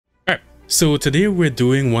So today we're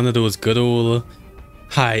doing one of those good old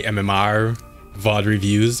high MMR VOD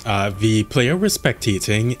reviews. The player we're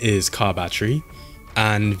spectating is Car Battery,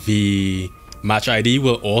 and the match ID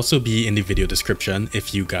will also be in the video description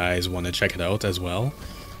if you guys want to check it out as well.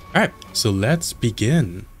 Alright, so let's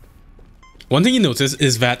begin. One thing you notice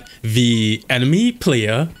is that the enemy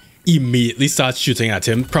player immediately starts shooting at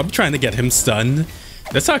him, probably trying to get him stunned.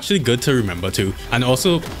 That's actually good to remember too. And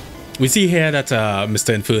also, we see here that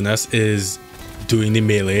Mr. Infernus is doing the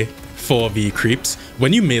melee for the creeps.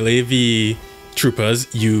 When you melee the troopers,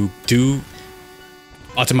 you do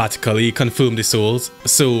automatically confirm the souls.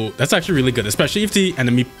 So that's actually really good, especially if the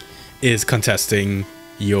enemy is contesting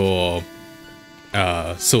your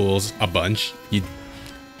souls a bunch.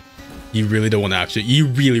 You really don't want to you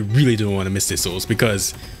really don't want to miss the souls,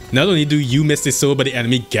 because not only do you miss the soul, but the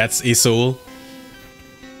enemy gets a soul.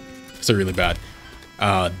 So really bad.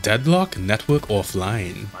 Deadlock network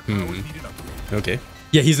offline. Okay.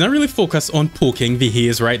 Yeah, he's not really focused on poking the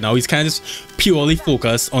haze right now. He's kind of just purely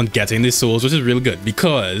focused on getting the souls, which is really good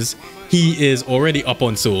because he is already up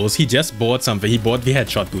on souls. He just bought something. He bought the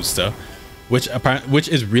headshot booster, which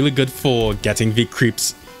is really good for getting the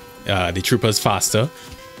creeps, the troopers faster,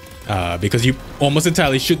 because you almost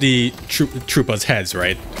entirely shoot the troopers' heads,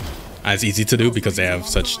 right? And it's easy to do because they have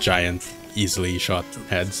such giant, easily shot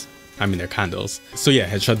heads. I mean, they're candles. So yeah,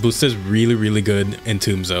 headshot booster is really good in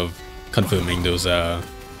terms of confirming those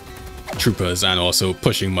troopers and also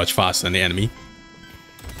pushing much faster than the enemy.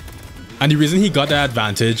 And the reason he got that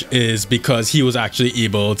advantage is because he was actually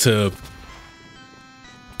able to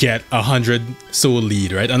get 100 soul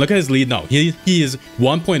lead, right? And look at his lead now. He is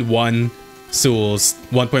 1.1 souls,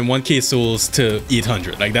 1.1k souls to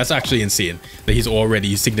 800. Like, that's actually insane that he's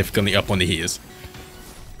already significantly up on the haze.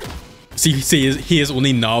 See, he is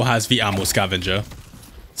only now has the ammo scavenger,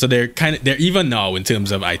 so they're even now in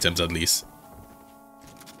terms of items at least.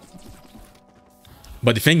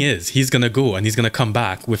 But the thing is, he's gonna go and he's gonna come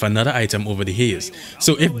back with another item over the haze.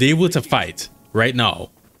 So if they were to fight right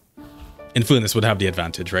now, Infernus would have the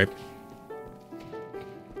advantage, right?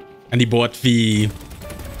 And he bought the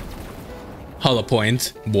Hollow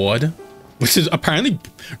Point ward, which is apparently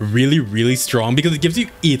really strong because it gives you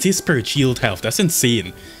 80 spirit shield health. That's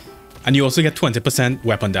insane. And you also get 20%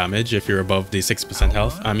 weapon damage if you're above the 6%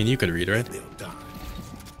 health. I mean, you could read, right?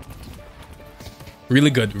 Really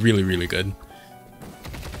good, really good.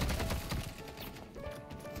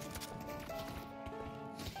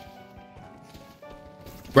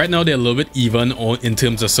 Right now, they're a little bit even in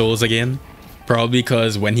terms of souls again. Probably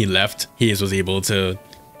because when he left, Hayes was able to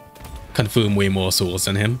confirm way more souls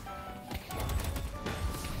than him.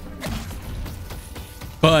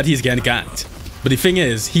 But he's getting ganked. But the thing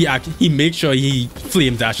is, he makes sure he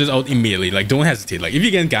flame dashes out immediately. Like, don't hesitate. Like, if you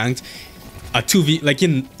get ganked, a 2v, like,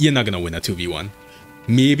 you're not gonna win a 2v1.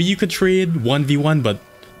 Maybe you could trade 1v1, but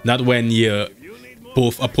not when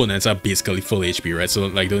both opponents are basically full HP, right? So,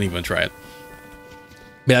 like, don't even try it.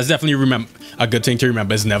 But that's definitely a good thing to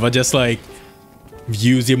remember is never just, like,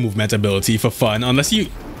 use your movement ability for fun unless you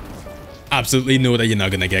absolutely know that you're not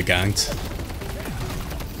gonna get ganked.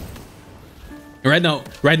 Right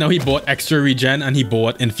now he bought extra regen and he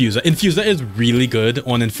bought Infuser. Infuser is really good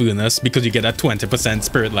on Infernus because you get that 20%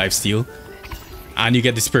 spirit lifesteal. And you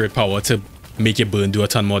get the spirit power to make your burn do a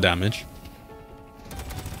ton more damage.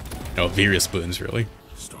 Oh, various burns really.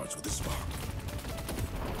 Starts with a spark.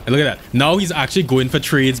 And look at that. Now he's actually going for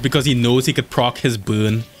trades because he knows he could proc his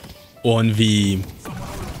burn on the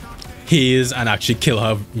haze and actually kill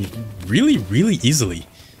her really easily.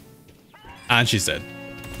 And she's dead.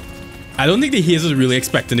 I don't think the haze is really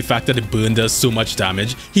expecting the fact that the burn does so much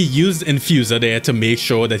damage. He used Infuser there to make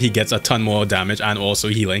sure that he gets a ton more damage and also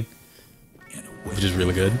healing, which is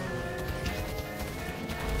really good.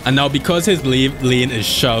 And now because his lane is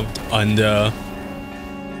shoved under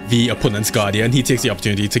the opponent's guardian, he takes the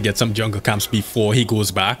opportunity to get some jungle camps before he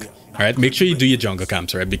goes back. Alright, make sure you do your jungle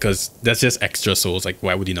camps, right? Because that's just extra souls. Like,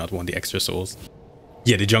 why would you not want the extra souls?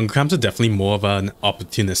 Yeah, the jungle camps are definitely more of an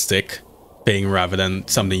opportunistic thing rather than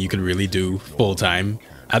something you can really do full time,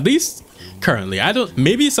 at least currently.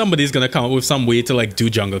 Maybe somebody's gonna come up with some way to like do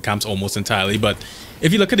jungle camps almost entirely, but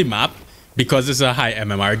if you look at the map, because it's a high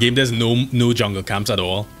MMR game, there's no jungle camps at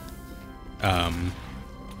all. I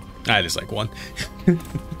just like one.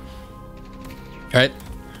 Alright,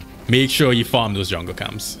 make sure you farm those jungle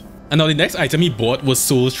camps. And now the next item he bought was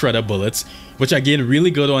Soul Shredder bullets, which again really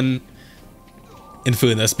good on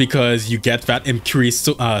Infernus because you get that increased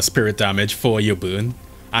spirit damage for your burn,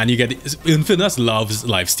 and you get Infernus loves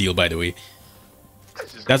lifesteal, by the way.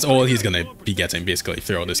 That's all he's gonna be getting basically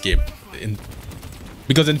throughout this game.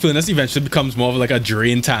 Because Infernus eventually becomes more of like a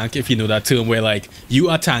drain tank, if you know that term, where like you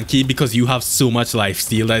are tanky because you have so much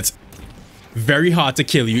lifesteal that it's very hard to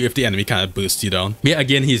kill you if the enemy kind of bursts you down. Yeah,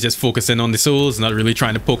 again, he's just focusing on the souls, not really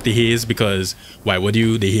trying to poke the haze, because why would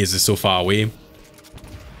you? The haze is so far away.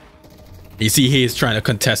 You see Haze trying to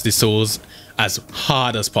contest the souls as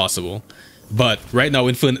hard as possible. But right now,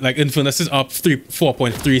 Infernus is up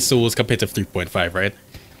 4.3 souls compared to 3.5, right?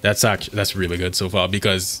 That's really good so far,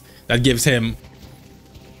 because that gives him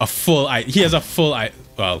a full... He has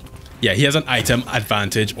an item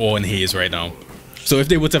advantage on Haze right now. So if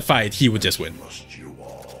they were to fight, he would just win.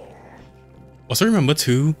 Also remember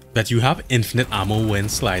too that you have infinite ammo when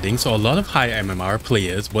sliding. So a lot of high MMR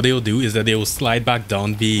players, what they'll do is that they will slide back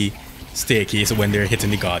down the staircase when they're hitting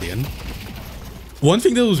the Guardian. One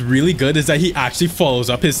thing that was really good is that he actually follows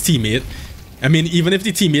up his teammate. I mean, even if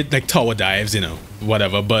the teammate like tower dives, you know,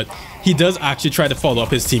 whatever, but he does actually try to follow up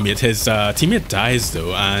his teammate. His teammate dies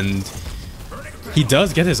though, and he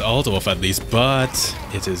does get his ult off at least, but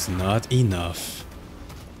it is not enough.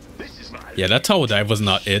 Yeah, that tower dive was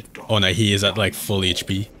not it. Oh no, he is at like full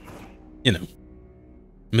HP. You know,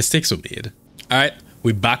 mistakes were made. All right,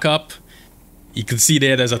 we back up. You can see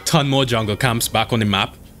there's a ton more jungle camps back on the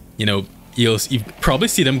map. You know, you probably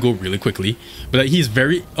see them go really quickly, but he's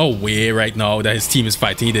very aware right now that his team is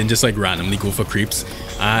fighting. He didn't just like randomly go for creeps,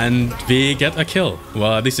 and they get a kill.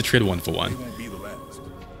 Well, at least they trade 1 for 1.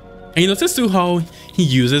 And you notice too how he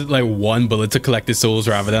uses like 1 bullet to collect his souls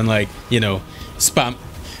rather than like, you know,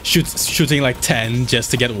 shooting like 10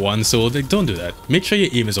 just to get 1 soul. Like, don't do that. Make sure your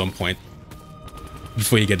aim is on point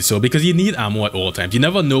before you get the soul, because you need ammo at all times. You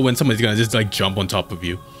never know when somebody's gonna just like jump on top of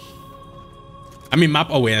you. I mean, map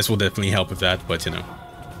awareness will definitely help with that, but you know,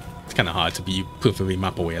 it's kind of hard to be perfectly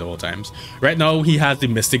map aware at all times. Right now, he has the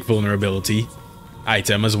Mystic Vulnerability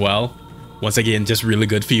item as well. Once again, just really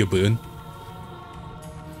good for your burn.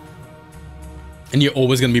 And you're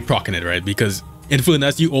always gonna be proccing it, right? Because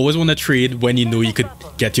Infernus, you always want to trade when you know you could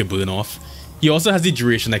get your burn off. He also has the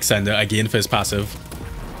duration extender again for his passive.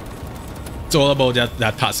 It's all about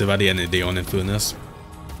that passive at the end of the day on Infernus.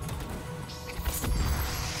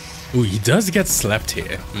 Ooh, he does get slept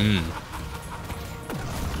here.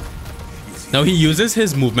 Now he uses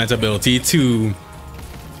his movement ability to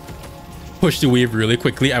push the wave really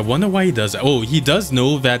quickly. I wonder why he does that. Oh, he does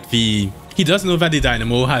know that the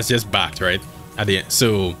dynamo has just backed, right? At the end.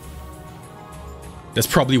 So that's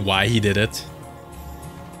probably why he did it.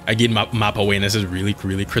 Again, map awareness is really,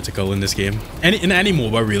 really critical in this game. In any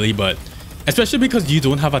MOBA, really, but especially because you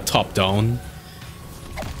don't have a top-down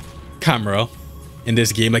camera in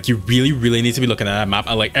this game. Like, you really, really need to be looking at that map.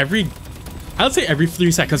 Like, I'd say every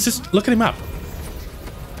 3 seconds, just look at the map.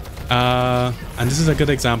 And this is a good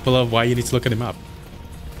example of why you need to look at the map.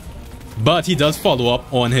 But he does follow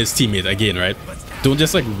up on his teammate again, right? Don't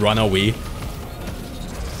just, like, run away.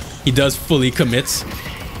 He does fully commit.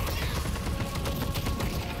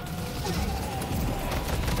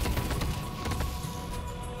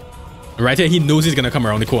 Right here, he knows he's gonna come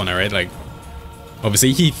around the corner, right? Like,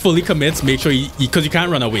 obviously, he fully commits. Make sure because you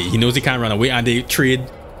can't run away. He knows he can't run away, and they trade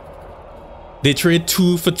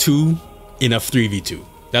 2 for 2 in a 3v2.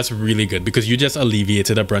 That's really good because you just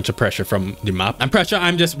alleviated a bunch of pressure from the map. And pressure,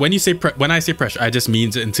 when I say pressure, I just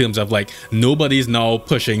means in terms of like nobody's now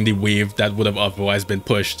pushing the wave that would have otherwise been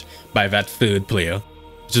pushed by that third player,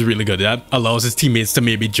 which is really good. That allows his teammates to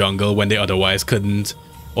maybe jungle when they otherwise couldn't,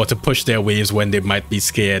 or to push their waves when they might be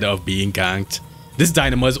scared of being ganked. This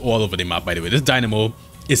dynamo is all over the map, by the way. This dynamo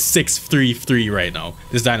is 6-3-3 right now.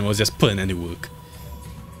 This dynamo is just putting in the work.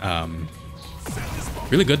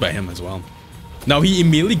 Really good by him as well. Now he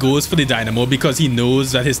immediately goes for the dynamo because he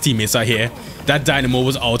knows that his teammates are here. That dynamo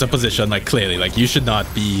was out of position, like clearly, like you should not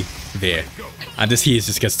be there. And this Haze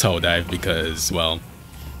just gets tower dive because, well,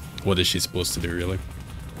 what is she supposed to do really?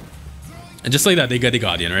 And just like that, they get the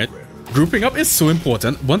Guardian, right? Grouping up is so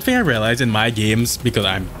important. One thing I realized in my games, because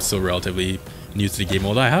I'm still relatively new to the game,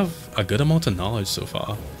 although I have a good amount of knowledge so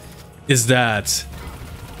far, is that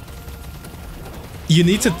you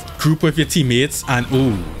need to group with your teammates. And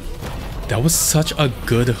ooh, that was such a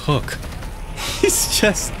good hook. He's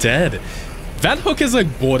just dead. That hook is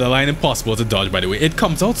like borderline impossible to dodge, by the way. It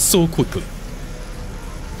comes out so quickly.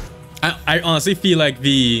 I honestly feel like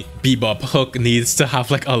the bebop hook needs to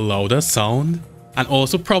have like a louder sound, and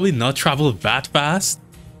also probably not travel that fast,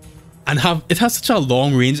 and it has such a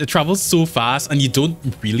long range. It travels so fast and you don't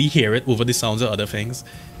really hear it over the sounds of other things.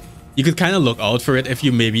 You could kind of look out for it if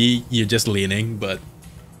you're just laning, but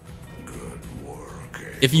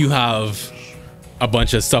if you have a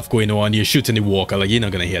bunch of stuff going on, you're shooting the walker, like you're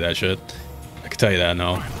not gonna hear that shit. I can tell you that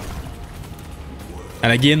now.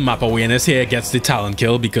 And again, map awareness here gets the talent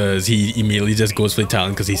kill because he immediately just goes for the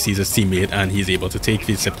talent because he sees his teammate and he's able to take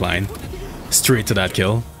the zipline straight to that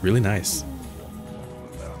kill. Really nice.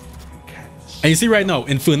 And you see right now,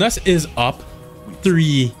 Infernus is up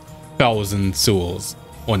 3,000 souls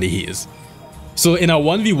on the haze. So in a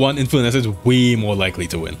 1v1, Infernus is way more likely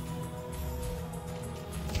to win.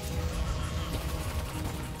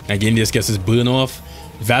 Again, just gets his burn off.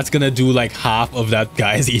 That's gonna do like half of that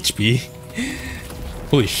guy's HP.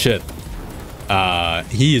 Holy shit.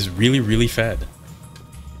 He is really fed.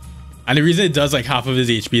 And the reason it does like half of his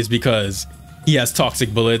HP is because he has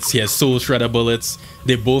toxic bullets, he has soul shredder bullets.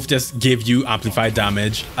 They both just give you amplified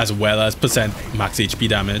damage as well as percent max HP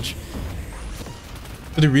damage.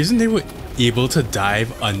 But the reason they were able to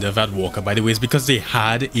dive under that walker, by the way, is because they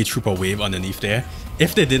had a trooper wave underneath there.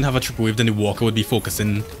 If they didn't have a trooper wave, then the walker would be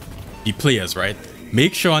focusing the players, right?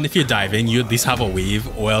 Make sure, and if you're diving, you at least have a wave,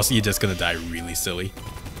 or else you're just gonna die really silly.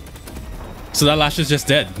 So that Lash is just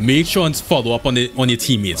dead. Make sure and follow up on your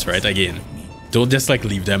teammates, right? Again, don't just like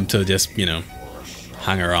leave them to just, you know,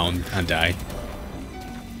 hang around and die.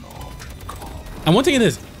 And one thing it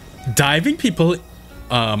is, diving people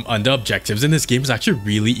under objectives in this game is actually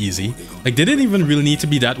really easy. Like, they didn't even really need to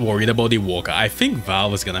be that worried about the walker. I think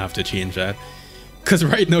Valve is gonna have to change that, because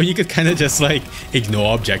right now you could kind of just like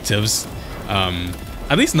ignore objectives.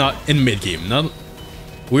 At least not in mid-game.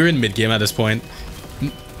 We're in mid-game at this point.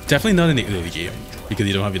 Definitely not in the early game, because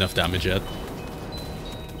you don't have enough damage yet.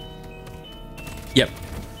 Yep.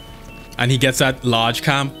 And he gets that large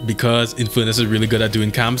camp because Infernus is really good at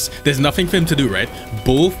doing camps. There's nothing for him to do, right?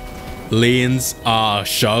 Both lanes are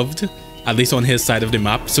shoved, at least on his side of the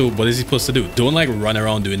map. So what is he supposed to do? Don't like run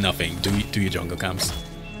around doing nothing. Do your jungle camps.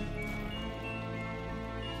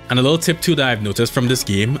 And a little tip too that I've noticed from this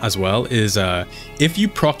game as well is if you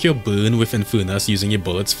proc your burn with Infernus using your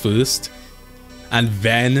bullets first, and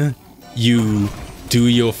then you do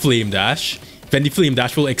your flame dash, then the flame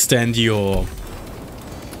dash will extend your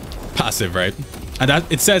passive, right? And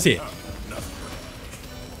that it says here,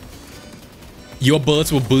 your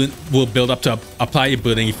bullets will build up to apply a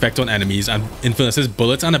burning effect on enemies, and Infernus's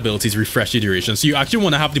bullets and abilities refresh the duration. So you actually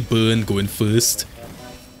want to have the burn going first,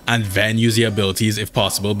 and then use your abilities if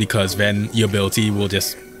possible, because then your ability will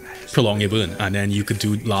just prolong your burn, and then you could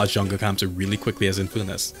do large jungle camps really quickly as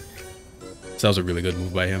Infernus. So that was a really good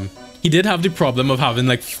move by him. He did have the problem of having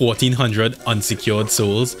like 1,400 unsecured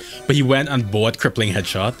souls, but he went and bought Crippling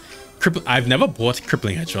Headshot. I've never bought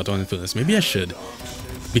Crippling Headshot on Infernus. Maybe I should,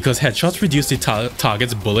 because headshots reduce the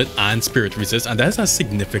target's bullet and spirit resist, and that is a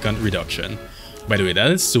significant reduction. By the way,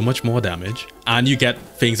 that is so much more damage, and you get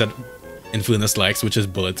things that Infernus likes, which is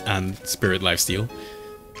bullets and spirit lifesteal.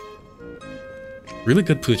 Really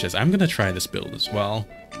good purchase. I'm gonna try this build as well.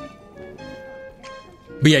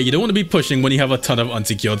 But yeah, you don't want to be pushing when you have a ton of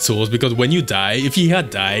unsecured souls, because when you die, if he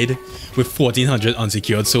had died with 1,400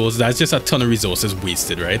 unsecured souls, that's just a ton of resources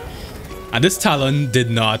wasted, right? And this Talon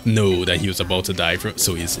did not know that he was about to die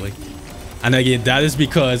so easily. And again, that is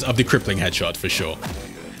because of the Crippling Headshot for sure.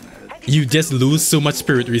 You just lose so much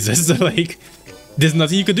spirit resist, like, there's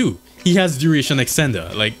nothing you could do. He has duration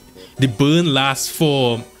extender. Like, the burn lasts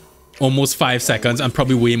for almost 5 seconds and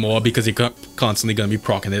probably way more, because you're constantly going to be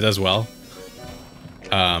proccing it as well.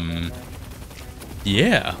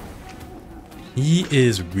 Yeah. He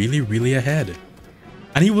is really ahead.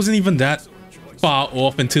 And he wasn't even that far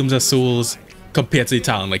off in terms of souls compared to the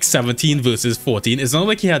Talon. Like 17 versus 14. It's not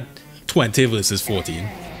like he had 20 versus 14.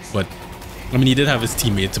 But, I mean, he did have his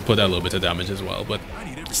teammate to put a little bit of damage as well. But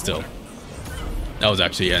still, that was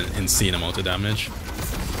actually an insane amount of damage.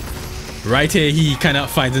 Right here, he kind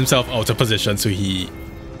of finds himself out of position, so he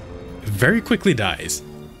very quickly dies.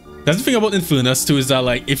 That's the thing about Infernus too, is that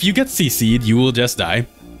like, if you get CC'd, you will just die.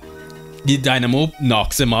 The dynamo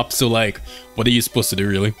knocks him up, so like, what are you supposed to do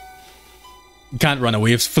really? You can't run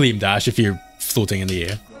away with flame dash if you're floating in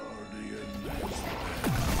the air.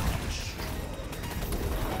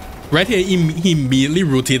 Right here, he immediately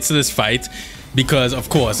rotates to this fight, because of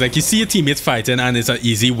course, like, you see your teammates fighting and it's an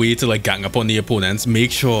easy way to like gang up on the opponents.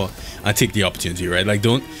 Make sure and take the opportunity, right? Like,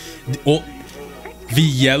 don't... Oh, the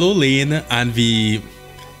yellow lane and the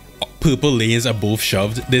purple lanes are both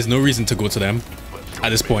shoved. There's no reason to go to them at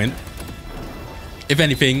this point. If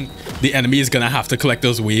anything, the enemy is gonna have to collect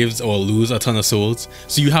those waves or lose a ton of souls.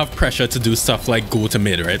 So you have pressure to do stuff like go to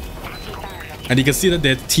mid, right? And you can see that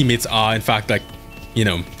their teammates are, in fact, like, you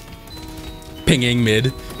know, pinging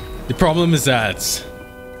mid. The problem is that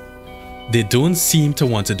they don't seem to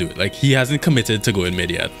want to do it. Like, he hasn't committed to going mid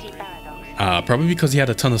yet. Probably because he had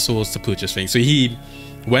a ton of souls to purchase things. So he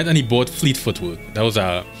went and he bought Fleet Footwork. That was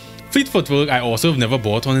a Fleet Footwork I also have never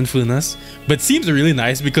bought on Infernus, but seems really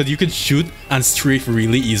nice because you can shoot and strafe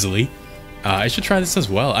really easily. I should try this as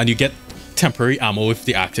well, and you get temporary ammo with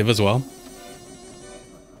the active as well.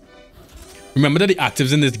 Remember that the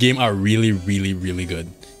actives in this game are really good.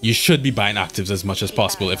 You should be buying actives as much as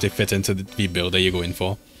possible if they fit into the build that you're going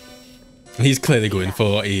for. He's clearly going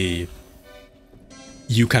for a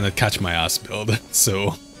you cannot catch my ass build,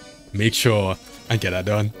 so make sure I get that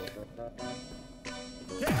done.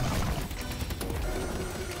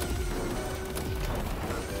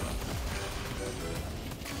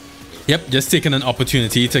 Yep, just taking an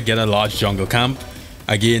opportunity to get a large jungle camp.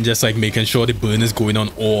 Again, just like making sure the burn is going on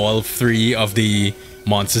all 3 of the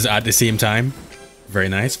monsters at the same time. Very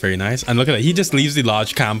nice, very nice. And look at that, he just leaves the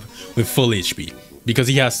large camp with full HP because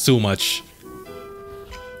he has so much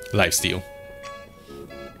lifesteal.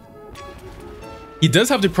 He does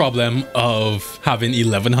have the problem of having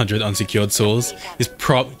 1100 unsecured souls.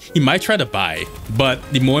 He might try to buy, but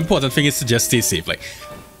the more important thing is to just stay safe. Like,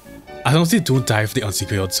 I don't say don't die for the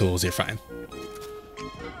unsecured souls, you're fine.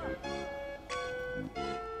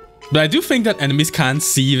 But I do think that enemies can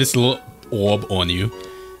see this little orb on you.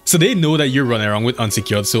 So they know that you're running around with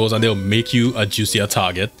unsecured souls and they'll make you a juicier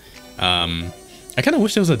target. I kind of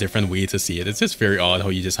wish there was a different way to see it. It's just very odd how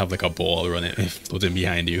you just have like a ball running floating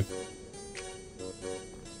behind you.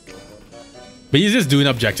 But he's just doing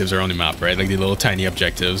objectives around the map, right? Like the little tiny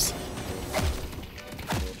objectives.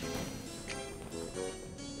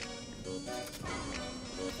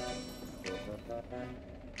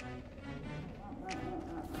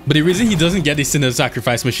 But the reason he doesn't get the Sin of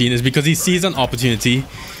Sacrifice machine is because he sees an opportunity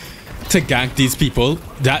to gank these people.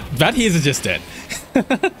 That haze is just dead.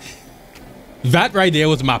 That right there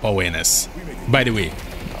was map awareness, by the way.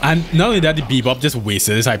 And not only that, the Bebop just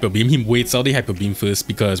wasted his Hyper Beam. He waits out the Hyper Beam first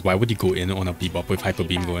because why would he go in on a Bebop with Hyper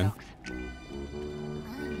Beam going?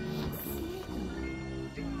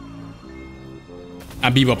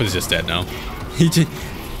 And Bebop is just dead now.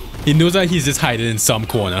 He knows that he's just hiding in some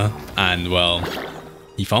corner and well,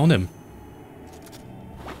 he found him.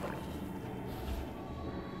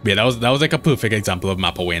 Yeah, that was like a perfect example of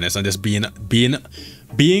map awareness and just being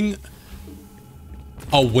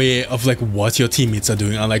aware of like what your teammates are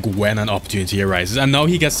doing and like when an opportunity arises. And now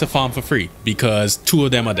he gets to farm for free because 2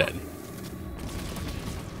 of them are dead.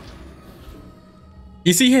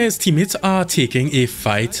 You see here, his teammates are taking a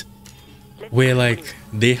fight where like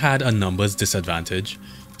they had a numbers disadvantage,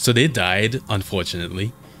 so they died,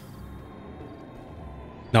 unfortunately.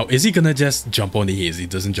 Now, is he gonna just jump on the haze? He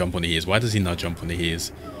doesn't jump on the haze. Why does he not jump on the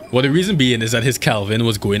haze? Well, the reason being is that his Kelvin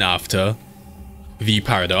was going after the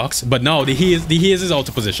Paradox, but now the haze is out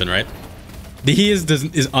of position, right? The haze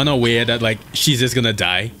is unaware that like she's just gonna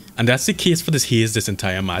die, and that's the case for this haze this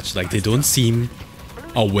entire match. Like they don't seem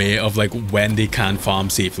aware of like when they can farm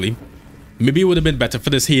safely. Maybe it would have been better for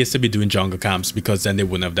this haze to be doing jungle camps because then they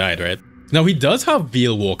wouldn't have died, right? Now he does have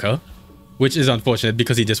Veil Walker, which is unfortunate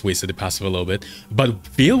because he just wasted the passive a little bit. But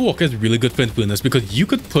Veil Walker is really good for Infernus because you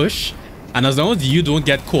could push, and as long as you don't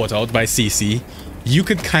get caught out by CC, you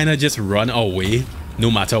could kind of just run away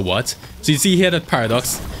no matter what. So you see here that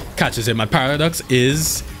Paradox catches him, and Paradox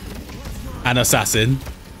is an assassin.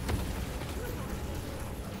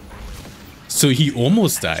 So he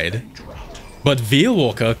almost died, but Veil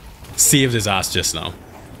Walker saved his ass just now.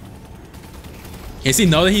 You see,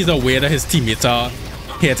 now that he's aware that his teammates are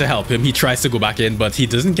here to help him, he tries to go back in, but he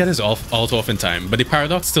doesn't get his ult off in time, but the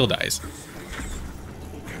Paradox still dies.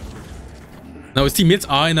 Now his teammates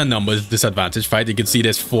are in a numbers disadvantage fight. You can see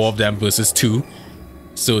there's 4 of them versus 2,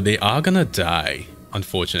 so they are gonna die,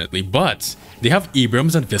 unfortunately, but they have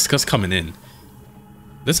Abrams and Viscous coming in.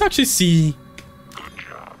 Let's actually see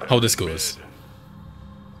how this goes.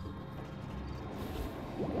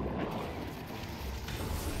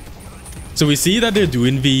 So we see that they're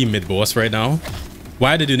doing the mid-boss right now.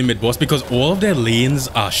 Why are they doing the mid-boss? Because all of their lanes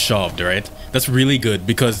are shoved, right? That's really good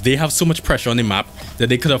because they have so much pressure on the map that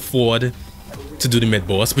they could afford to do the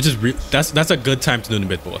mid-boss, which is that's a good time to do the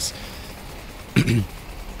mid-boss.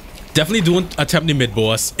 Definitely don't attempt the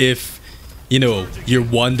mid-boss if, you know, you're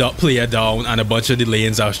one player down and a bunch of the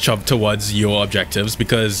lanes are shoved towards your objectives,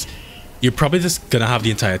 because you're probably just gonna have the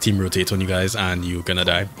entire team rotate on you guys and you're gonna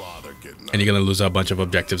die. And you're gonna lose a bunch of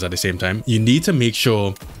objectives at the same time. You need to make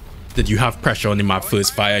sure that you have pressure on the map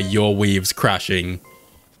first via your waves crashing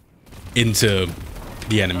into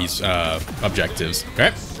the enemy's objectives.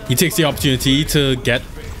 Okay? He takes the opportunity to get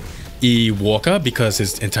a walker because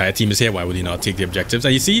his entire team is here. Why would he not take the objectives?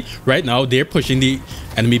 And you see, right now, they're pushing the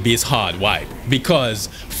enemy base hard. Why? Because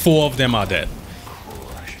 4 of them are dead.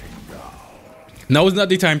 Now is not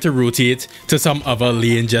the time to rotate to some other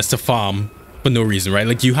lane just to farm for no reason, right?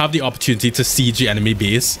 Like, you have the opportunity to siege the enemy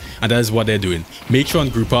base, and that is what they're doing. Make sure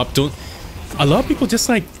and group up. Don't... A lot of people just,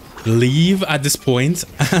 like, leave at this point.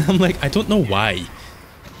 I'm like, I don't know why.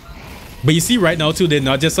 But you see right now, too, they're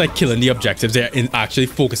not just, like, killing the objectives. They're actually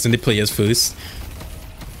focusing the players first.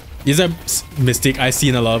 Is a mistake I see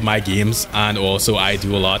in a lot of my games, and also I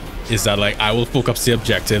do a lot, is that, like, I will focus the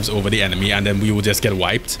objectives over the enemy, and then we will just get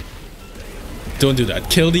wiped. Don't do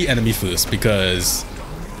that. Kill the enemy first, because...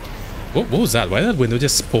 What was that? Why did that window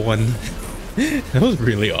just spawn? That was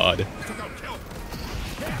really odd.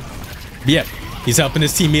 But yeah, he's helping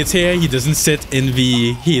his teammates here. He doesn't sit in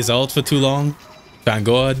the haze ult for too long. Thank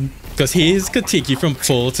God. Because haze could take you from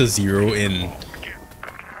full to 0 in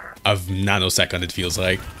a nanosecond, it feels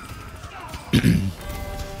like.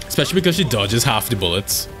 Especially because she dodges half the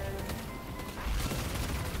bullets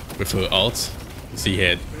with her ult. See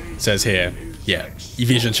here, it says here, yeah,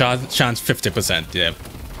 evasion chance 50%, yeah.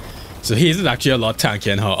 So haze is actually a lot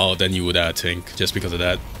tankier in her ult than you would think, just because of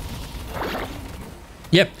that.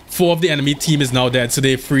 Yep, 4 of the enemy team is now dead, so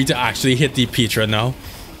they're free to actually hit the patron now.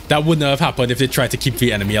 That wouldn't have happened if they tried to keep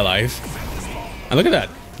the enemy alive. And look at that.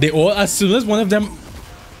 They all, as soon as one of them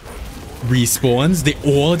respawns, they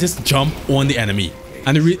all just jump on the enemy.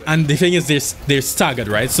 And the thing is, they're staggered,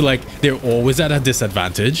 right? So, like, they're always at a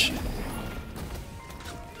disadvantage.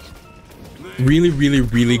 Really, really,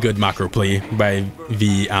 really good macro play by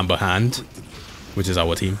the Amber Hand, which is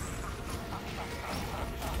our team.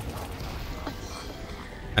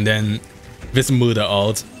 And then this murder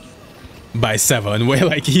ult by 7, where,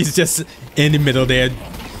 like, he's just in the middle there,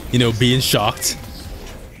 you know, being shocked.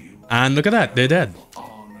 And look at that, they're dead.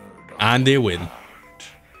 And they win.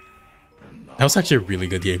 That was actually a really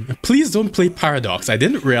good game. Please don't play Paradox. I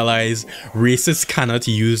didn't realize racists cannot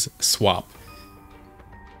use swap.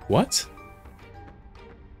 What?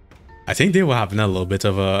 I think they were having a little bit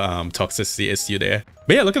of a toxicity issue there.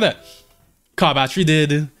 But yeah, look at that. Car battery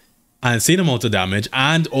did an insane amount of damage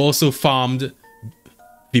and also farmed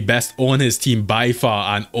the best on his team by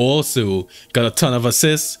far, and also got a ton of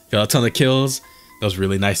assists, got a ton of kills. That was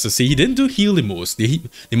really nice to see. He didn't do heal the most. The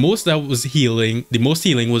most that was healing, the most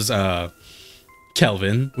healing was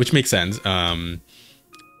Kelvin, which makes sense.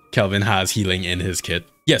 Kelvin has healing in his kit.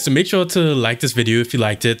 Yeah, so make sure to like this video if you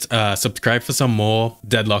liked it. Subscribe for some more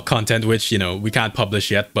Deadlock content, which, you know, we can't publish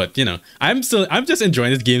yet, but, you know, I'm just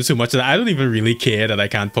enjoying this game so much that I don't even really care that I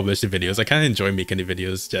can't publish the videos. I kind of enjoy making the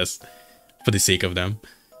videos just for the sake of them.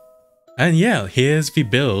 And yeah, here's the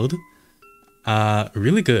build.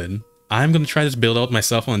 Really good. I'm gonna try this build out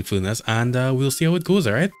myself on Infernus, and we'll see how it goes,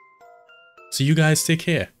 alright? So you guys take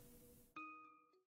care.